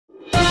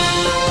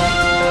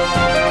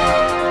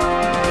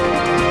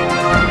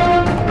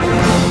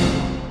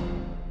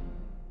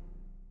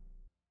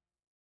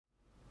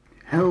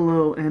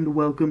and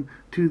welcome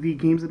to the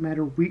Games That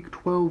Matter Week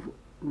 12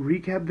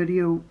 recap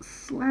video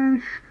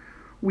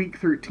 / Week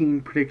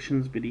 13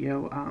 predictions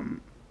video.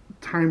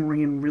 Time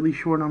ran really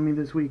short on me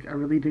this week. I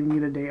really didn't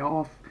get a day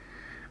off.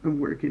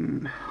 I'm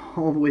working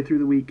all the way through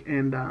the week,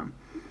 and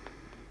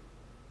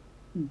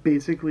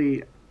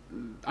basically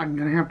I'm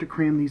going to have to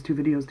cram these two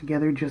videos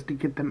together just to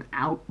get them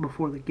out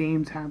before the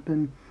games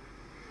happen.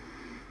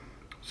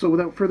 So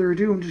without further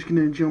ado, I'm just going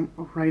to jump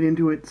right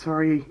into it.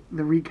 Sorry,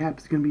 the recap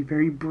is going to be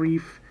very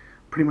brief.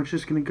 Pretty much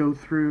just going to go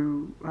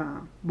through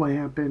what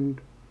happened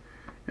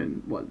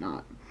and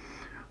whatnot.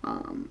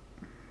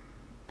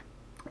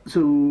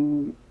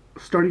 So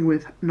starting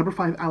with number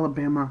 5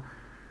 Alabama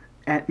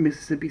at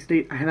Mississippi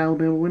State. I had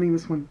Alabama winning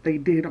this one. They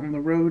did on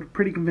the road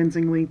pretty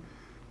convincingly,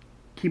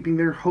 keeping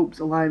their hopes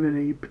alive at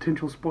a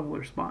potential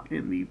spoiler spot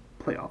in the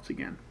playoffs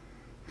again.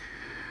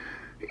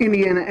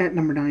 Indiana at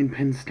number 9,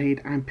 Penn State.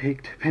 I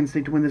picked Penn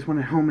State to win this one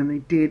at home, and they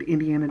did.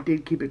 Indiana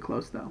did keep it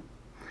close, though.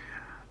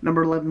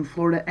 Number 11,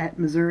 Florida at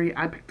Missouri.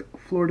 I picked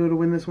Florida to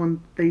win this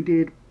one. They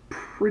did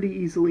pretty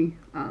easily.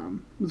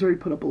 Missouri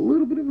put up a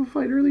little bit of a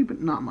fight early, but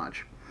not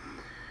much.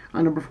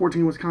 Number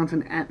 14,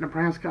 Wisconsin at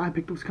Nebraska. I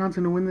picked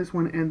Wisconsin to win this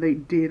one, and they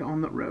did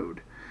on the road.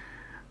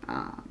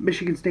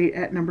 Michigan State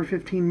at number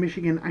 15,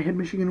 Michigan. I had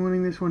Michigan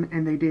winning this one,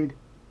 and they did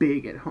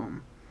big at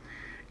home.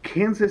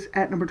 Kansas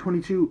at number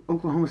 22,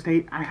 Oklahoma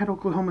State. I had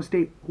Oklahoma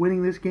State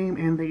winning this game,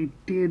 and they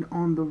did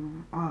on the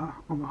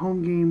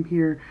home game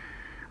here.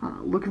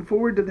 Looking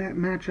forward to that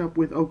matchup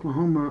with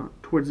Oklahoma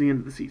towards the end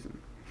of the season.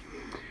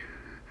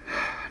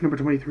 Number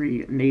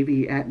 23,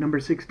 Navy at number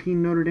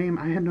 16, Notre Dame.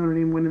 I had Notre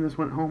Dame winning this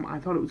one at home. I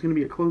thought it was going to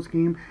be a close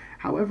game.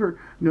 However,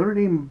 Notre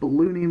Dame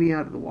blew Navy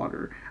out of the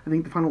water. I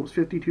think the final was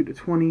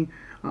 52-20.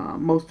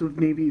 Most of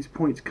Navy's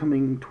points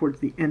coming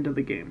towards the end of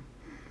the game.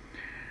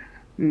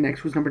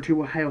 Next was number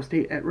 2, Ohio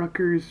State at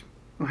Rutgers.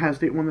 Ohio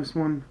State won this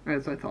one,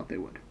 as I thought they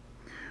would.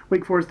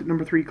 Wake Forest at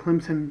number 3,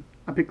 Clemson.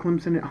 I picked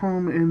Clemson at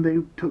home, and they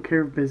took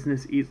care of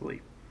business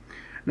easily.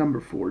 Number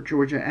 4,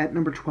 Georgia at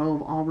number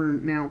 12,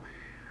 Auburn. Now,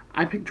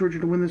 I picked Georgia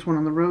to win this one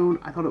on the road.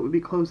 I thought it would be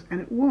close,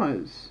 and it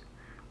was.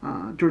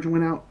 Georgia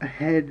went out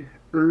ahead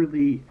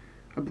early,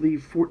 I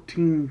believe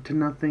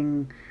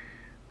 14-0.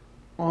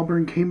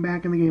 Auburn came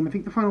back in the game. I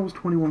think the final was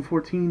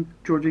 21-14.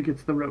 Georgia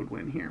gets the road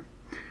win here.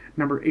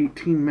 Number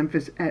 18,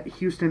 Memphis at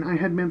Houston. I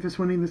had Memphis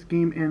winning this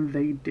game, and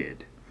they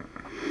did.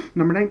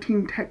 Number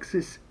 19,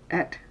 Texas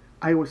at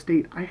Iowa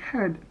State. I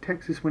had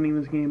Texas winning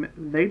this game.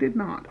 They did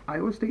not.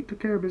 Iowa State took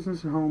care of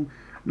business at home,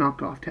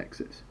 knocked off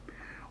Texas.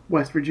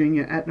 West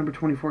Virginia at number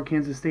 24,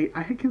 Kansas State.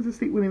 I had Kansas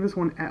State winning this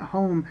one at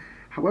home.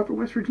 However,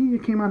 West Virginia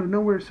came out of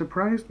nowhere,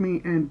 surprised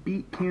me, and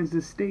beat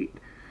Kansas State,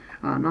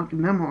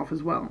 knocking them off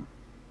as well.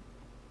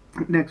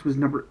 Next was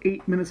number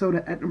 8,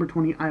 Minnesota at number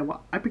 20, Iowa.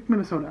 I picked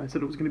Minnesota. I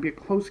said it was going to be a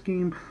close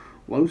game,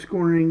 low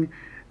scoring,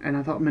 and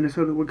I thought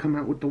Minnesota would come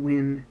out with the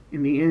win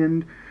in the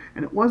end.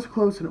 And it was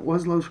close, and it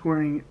was low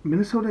scoring.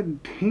 Minnesota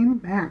came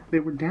back.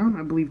 They were down,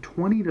 I believe,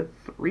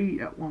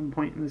 20-3 at one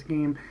point in this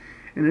game,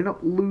 and ended up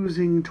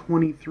losing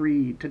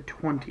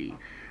 23-20.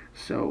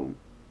 So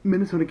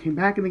Minnesota came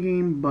back in the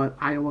game, but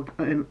Iowa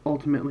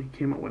ultimately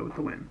came away with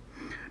the win.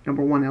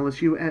 Number 1,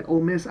 LSU at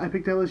Ole Miss. I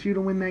picked LSU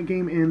to win that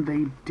game, and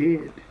they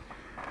did.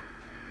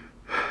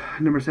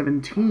 Number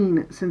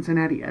 17,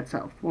 Cincinnati at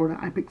South Florida.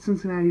 I picked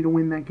Cincinnati to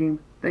win that game.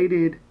 They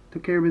did.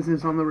 Took care of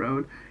business on the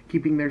road,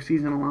 keeping their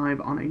season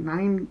alive on a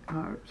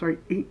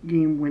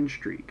 8-game win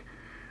streak.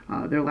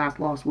 Their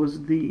last loss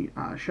was the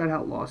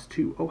shutout loss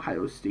to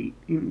Ohio State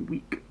in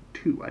week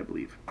 2, I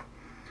believe.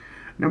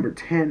 Number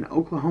 10,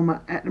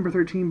 Oklahoma at number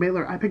 13,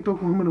 Baylor. I picked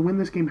Oklahoma to win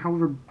this game.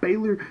 However,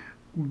 Baylor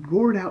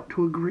roared out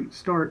to a great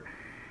start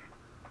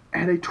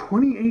at a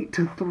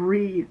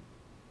 28-3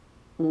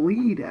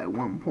 lead at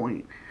one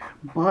point,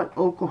 but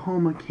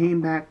Oklahoma came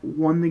back,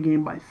 won the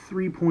game by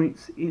 3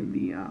 points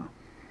in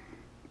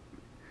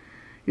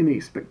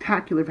a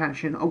spectacular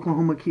fashion.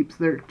 Oklahoma keeps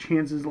their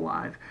chances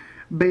alive.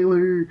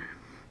 Baylor,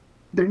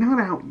 they're not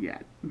out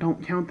yet.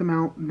 Don't count them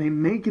out. They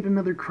may get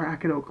another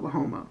crack at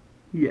Oklahoma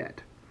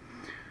yet.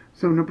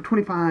 So number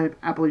 25,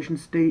 Appalachian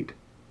State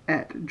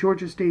at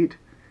Georgia State.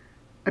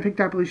 I picked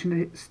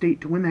Appalachian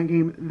State to win that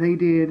game. They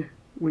did,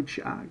 which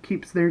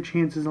keeps their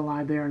chances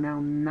alive. They are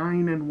now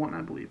 9-1,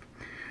 I believe.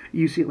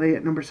 UCLA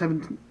at number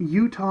 7,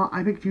 Utah.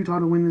 I picked Utah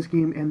to win this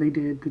game, and they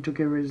did. They took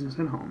care of business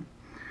at home.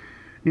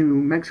 New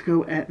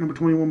Mexico at number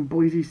 21,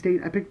 Boise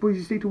State. I picked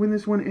Boise State to win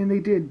this one, and they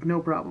did.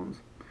 No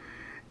problems.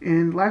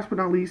 And last but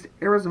not least,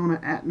 Arizona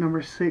at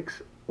number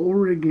 6,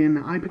 Oregon.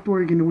 I picked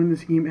Oregon to win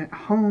this game at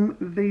home.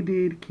 They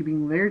did,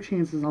 keeping their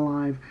chances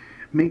alive,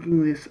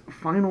 making this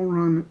final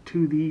run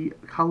to the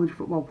college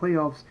football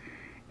playoffs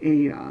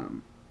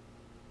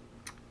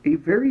a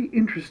very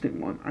interesting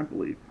one, I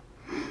believe.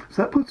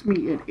 So that puts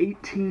me at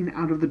 18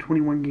 out of the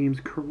 21 games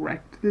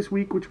correct this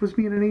week, which puts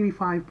me at an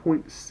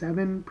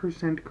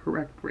 85.7%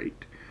 correct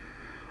rate.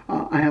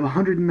 I have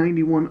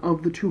 191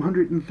 of the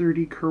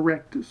 230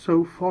 correct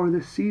so far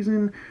this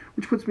season,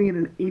 which puts me at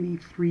an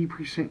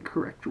 83%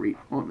 correct rate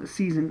on the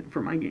season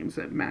for my games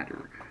that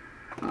matter.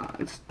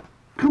 It's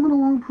coming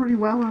along pretty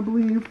well, I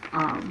believe.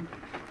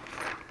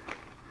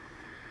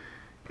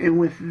 And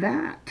with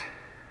that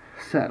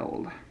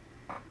settled,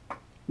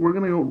 we're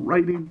going to go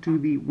right into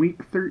the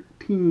Week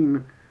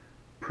 13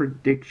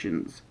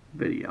 predictions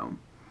video.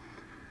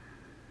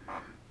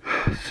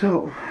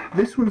 So,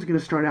 this one's going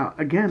to start out,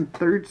 again,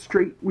 third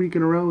straight week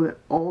in a row that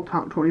all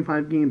top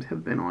 25 games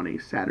have been on a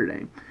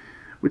Saturday,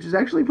 which is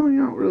actually playing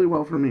out really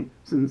well for me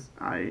since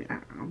I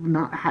have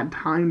not had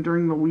time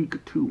during the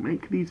week to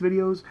make these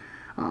videos.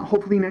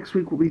 Hopefully next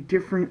week will be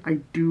different. I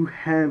do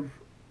have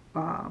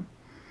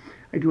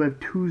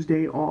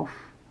Tuesday off,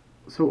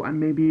 so I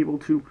may be able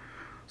to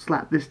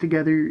slap this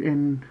together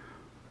and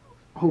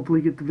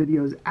hopefully get the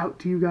videos out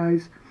to you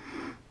guys.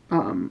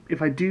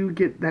 If I do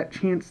get that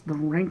chance, the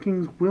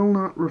rankings will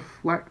not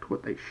reflect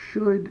what they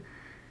should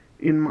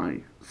in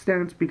my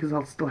stats because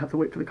I'll still have to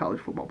wait for the college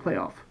football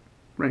playoff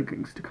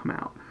rankings to come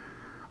out.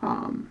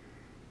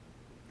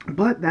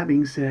 But that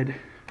being said,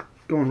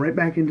 going right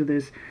back into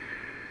this,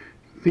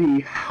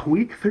 the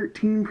Week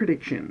 13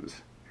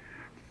 predictions.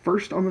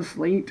 First on the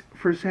slate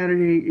for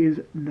Saturday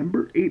is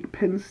number 8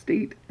 Penn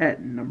State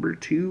at number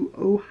 2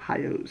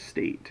 Ohio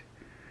State.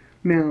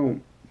 Now,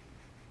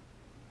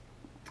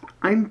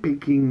 I'm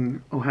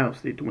picking Ohio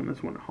State to win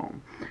this one at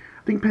home.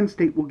 I think Penn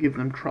State will give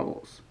them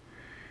troubles.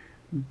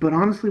 But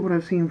honestly, what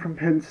I've seen from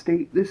Penn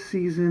State this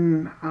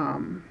season,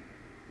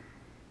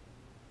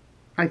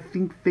 I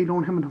think they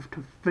don't have enough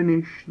to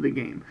finish the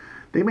game.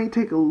 They may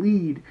take a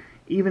lead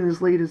even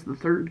as late as the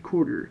third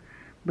quarter,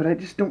 but I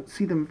just don't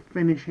see them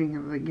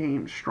finishing the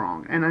game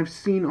strong. And I've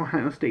seen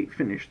Ohio State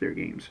finish their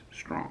games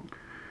strong.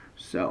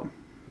 So,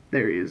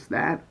 there is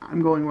that.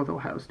 I'm going with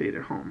Ohio State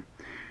at home.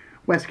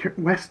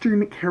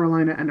 Western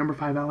Carolina at number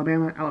 5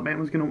 Alabama.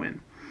 Alabama's going to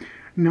win.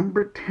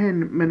 Number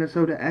 10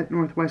 Minnesota at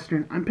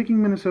Northwestern. I'm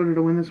picking Minnesota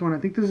to win this one. I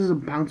think this is a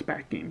bounce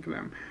back game for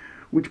them,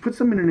 which puts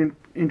them in an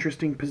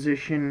interesting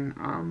position.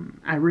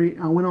 I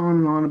went on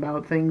and on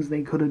about things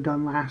they could have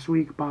done last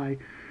week by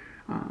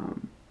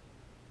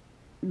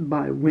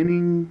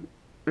winning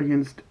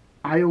against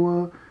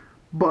Iowa,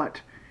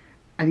 but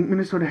I think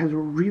Minnesota has a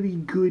really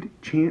good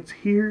chance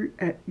here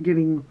at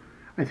getting,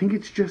 I think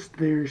it's just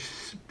their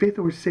 5th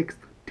or 6th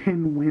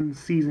 10-win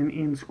season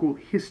in school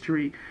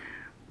history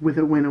with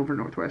a win over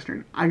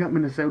Northwestern. I got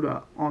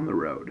Minnesota on the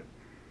road.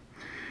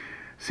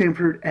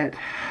 Samford at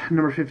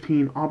number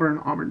 15, Auburn.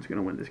 Auburn's going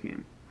to win this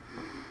game.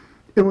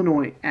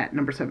 Illinois at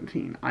number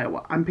 17,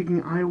 Iowa. I'm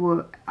picking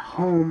Iowa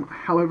home.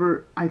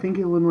 However, I think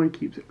Illinois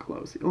keeps it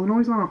close.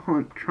 Illinois is on a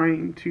hunt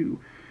trying to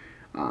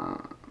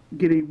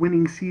get a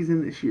winning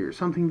season this year,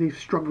 something they've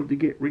struggled to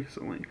get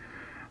recently.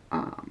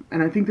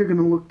 And I think they're going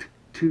to look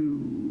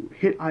to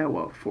hit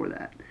Iowa for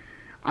that.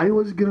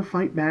 Iowa's going to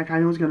fight back.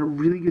 Iowa's got a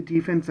really good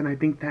defense, and I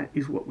think that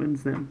is what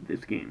wins them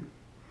this game.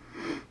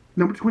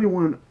 Number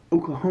 21,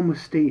 Oklahoma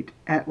State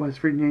at West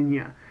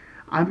Virginia.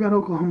 I've got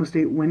Oklahoma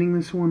State winning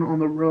this one on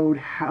the road.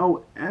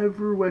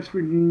 However, West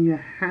Virginia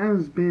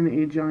has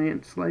been a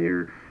giant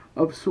slayer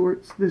of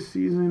sorts this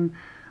season,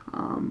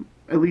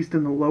 at least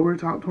in the lower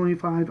top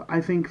 25.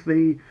 I think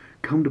they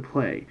come to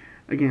play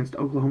against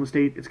Oklahoma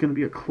State. It's going to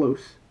be a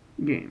close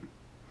game.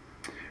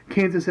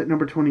 Kansas at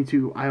number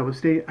 22, Iowa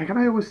State. I got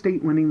Iowa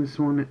State winning this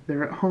one.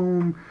 They're at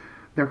home.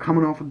 They're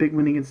coming off a big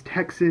win against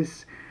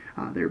Texas.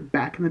 They're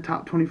back in the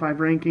top 25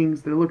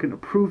 rankings. They're looking to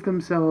prove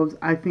themselves.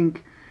 I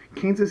think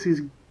Kansas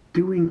is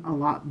doing a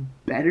lot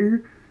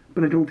better,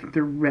 but I don't think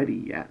they're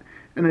ready yet.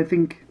 And I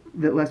think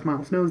that Les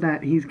Miles knows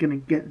that. He's going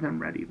to get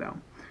them ready, though.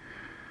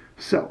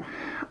 So,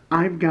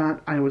 I've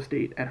got Iowa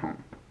State at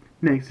home.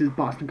 Next is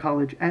Boston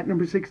College at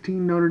number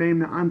 16, Notre Dame.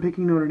 Now, I'm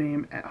picking Notre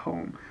Dame at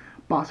home.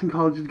 Boston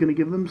College is going to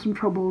give them some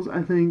troubles,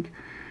 I think.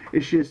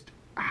 It's just,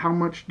 how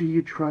much do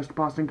you trust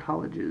Boston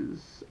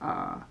College's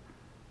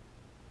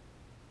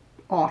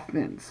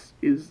offense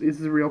is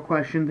the real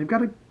question. They've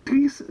got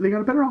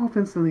a better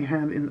offense than they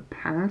have in the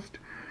past.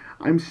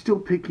 I'm still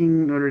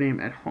picking Notre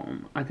Dame at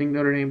home. I think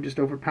Notre Dame just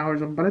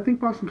overpowers them, but I think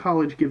Boston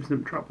College gives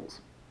them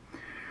troubles.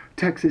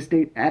 Texas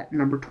State at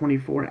number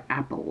 24,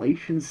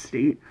 Appalachian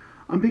State.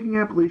 I'm picking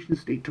Appalachian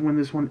State to win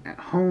this one at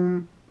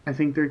home. I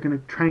think they're going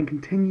to try and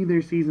continue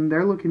their season.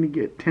 They're looking to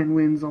get 10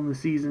 wins on the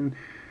season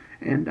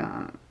and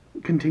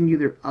continue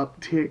their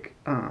uptick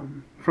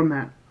from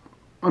that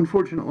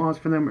unfortunate loss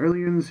for them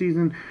earlier in the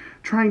season,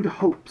 trying to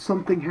hope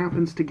something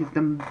happens to get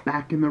them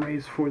back in the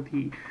race for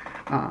the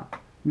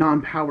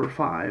non-Power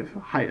 5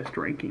 highest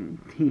ranking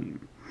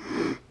team.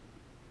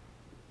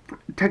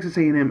 Texas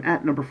A&M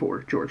at number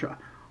 4, Georgia.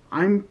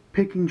 I'm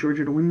picking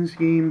Georgia to win this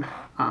game.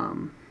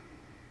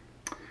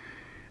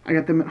 I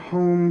got them at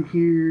home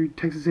here.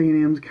 Texas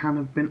A&M's kind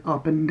of been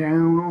up and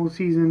down all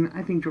season.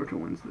 I think Georgia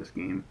wins this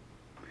game.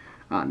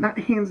 Not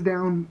hands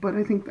down, but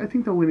I think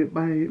they'll win it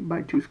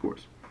by 2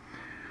 scores.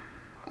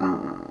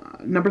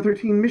 Number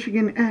 13,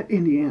 Michigan at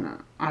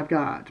Indiana. I've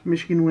got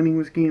Michigan winning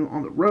this game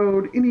on the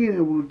road.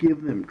 Indiana will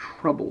give them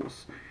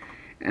troubles.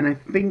 And I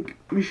think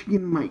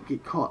Michigan might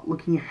get caught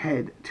looking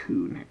ahead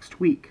to next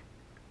week.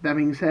 That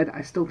being said,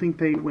 I still think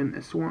they win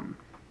this one.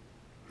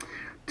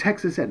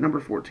 Texas at number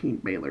 14,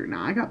 Baylor.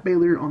 Now, I got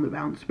Baylor on the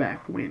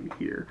bounce-back win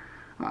here.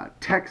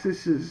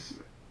 Texas is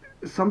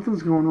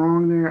something's going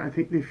wrong there. I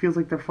think it feels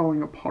like they're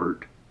falling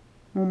apart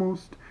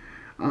almost.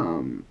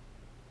 Um,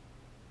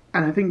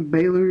 and I think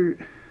Baylor's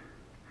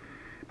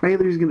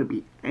going to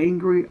be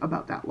angry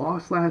about that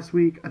loss last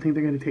week. I think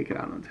they're going to take it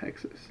out on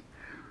Texas.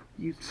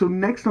 So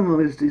next on the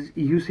list is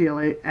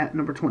UCLA at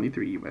number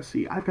 23,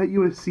 USC. I've got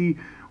USC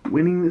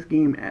winning this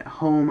game at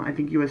home. I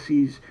think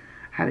USC's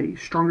had a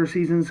stronger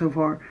season so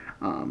far.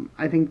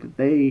 I think that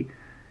they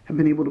have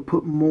been able to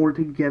put more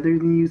together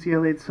than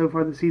UCLA so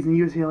far this season.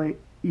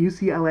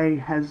 UCLA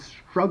has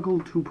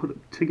struggled to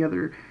put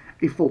together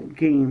a full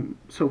game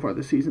so far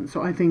this season.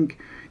 So I think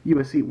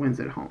USC wins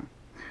at home.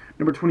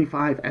 Number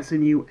 25,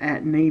 SMU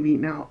at Navy.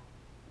 Now,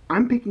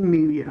 I'm picking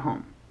Navy at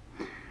home.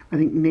 I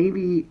think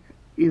Navy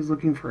is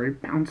looking for a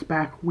bounce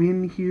back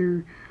win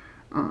here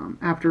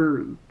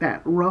after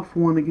that rough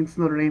one against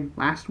Notre Dame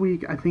last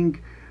week. I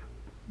think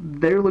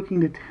they're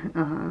looking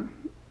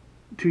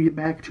to get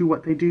back to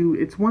what they do.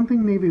 It's one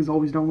thing Navy has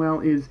always done well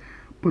is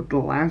put the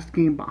last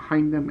game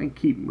behind them and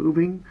keep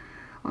moving.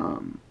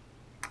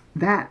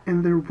 That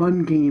and their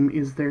run game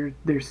is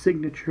their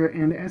signature,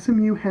 and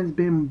SMU has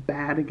been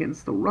bad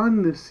against the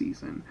run this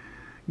season,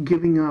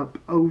 giving up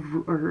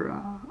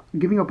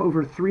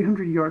over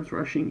 300 yards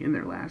rushing in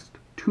their last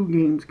 2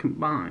 games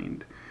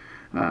combined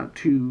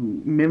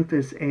to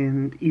Memphis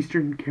and East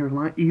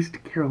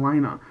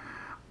Carolina.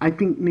 I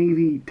think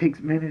Navy takes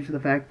advantage of the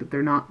fact that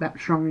they're not that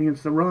strong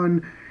against the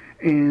run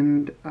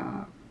and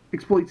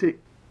exploits it,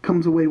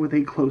 comes away with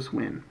a close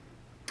win.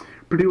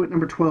 Purdue at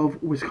number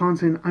 12,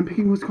 Wisconsin. I'm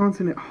picking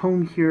Wisconsin at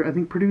home here. I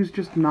think Purdue's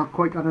just not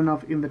quite got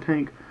enough in the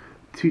tank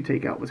to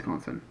take out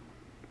Wisconsin.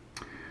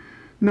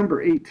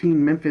 Number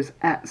 18, Memphis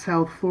at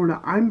South Florida.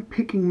 I'm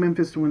picking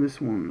Memphis to win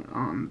this one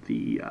on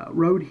the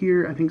road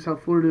here. I think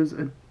South Florida is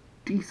a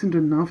decent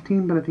enough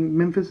team, but I think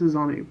Memphis is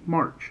on a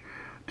march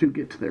to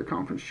get to their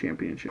conference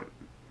championship.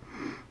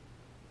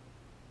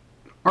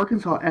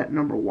 Arkansas at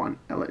number 1,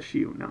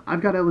 LSU. Now,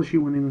 I've got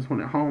LSU winning this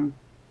one at home.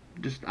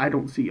 I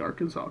don't see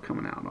Arkansas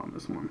coming out on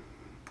this one.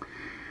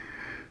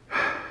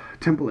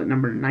 Temple at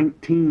number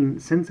 19,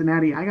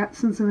 Cincinnati. I got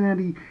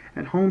Cincinnati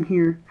at home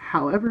here.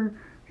 However,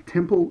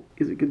 Temple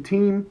is a good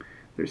team.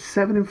 They're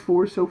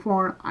 7-4 so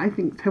far. I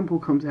think Temple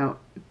comes out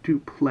to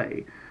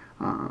play.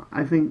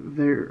 I think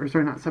they're, or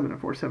sorry, not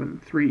 7-4,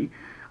 7-3.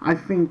 I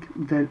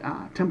think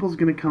that Temple's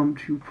going to come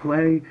to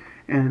play,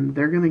 and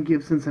they're going to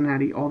give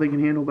Cincinnati all they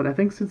can handle. But I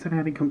think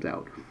Cincinnati comes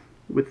out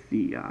with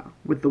the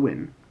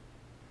win.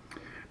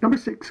 Number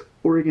 6,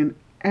 Oregon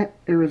at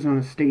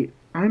Arizona State.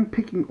 I'm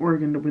picking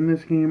Oregon to win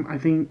this game. I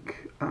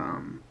think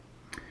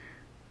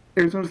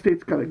Arizona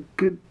State's got a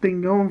good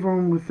thing going for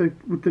them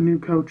with the new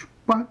coach,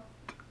 but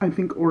I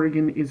think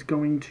Oregon is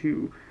going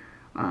to.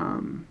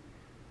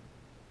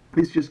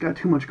 It's just got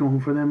too much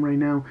going for them right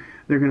now.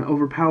 They're going to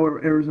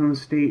overpower Arizona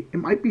State. It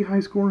might be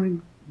high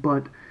scoring,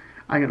 but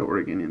I got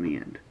Oregon in the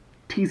end.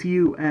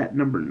 TCU at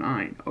number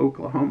 9,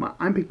 Oklahoma.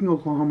 I'm picking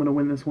Oklahoma to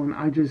win this one.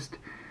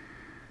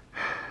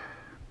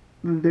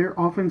 Their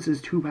offense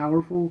is too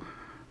powerful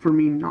for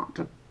me not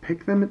to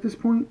pick them at this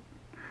point.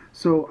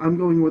 So I'm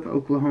going with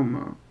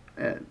Oklahoma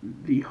at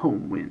the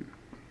home win.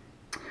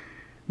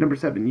 Number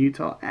 7,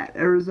 Utah at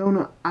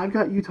Arizona. I've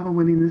got Utah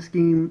winning this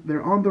game.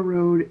 They're on the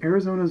road.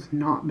 Arizona's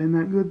not been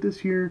that good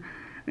this year,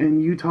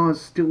 and Utah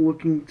is still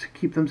looking to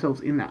keep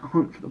themselves in that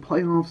hunt for the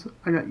playoffs.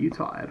 I got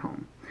Utah at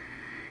home.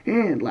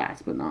 And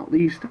last but not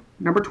least,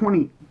 number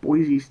 20,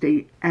 Boise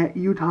State at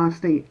Utah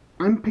State.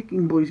 I'm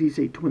picking Boise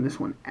State to win this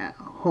one at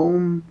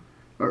home.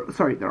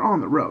 They're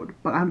on the road,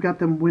 but I've got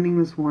them winning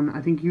this one.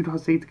 I think Utah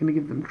State's going to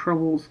give them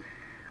troubles.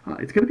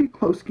 It's going to be a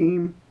close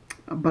game,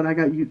 but I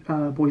got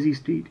Boise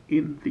State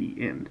in the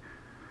end.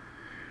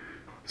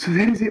 So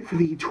that is it for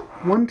the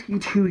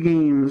 22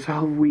 games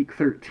of Week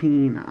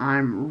 13.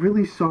 I'm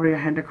really sorry I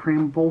had to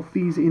cram both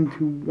these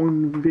into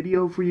one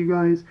video for you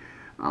guys.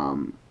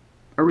 I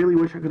really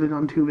wish I could have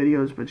done 2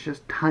 videos, but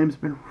just time's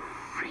been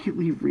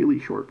really, really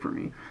short for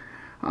me.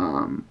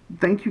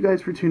 Thank you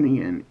guys for tuning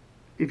in.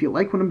 If you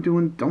like what I'm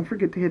doing, don't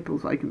forget to hit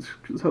those like and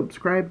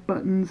subscribe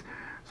buttons.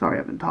 Sorry,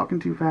 I've been talking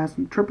too fast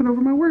and tripping over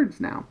my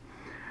words now.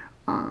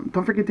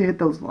 Don't forget to hit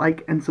those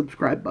like and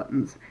subscribe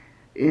buttons.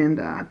 And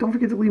don't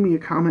forget to leave me a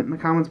comment in the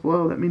comments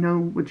below. Let me know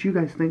what you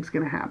guys think is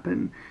going to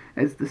happen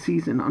as the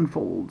season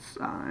unfolds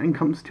and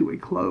comes to a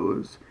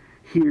close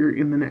here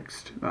in the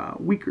next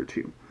week or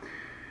 2.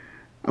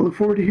 I look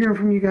forward to hearing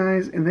from you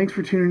guys, and thanks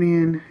for tuning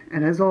in.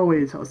 And as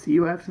always, I'll see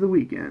you after the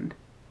weekend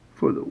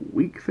for the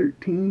Week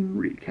 13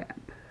 recap.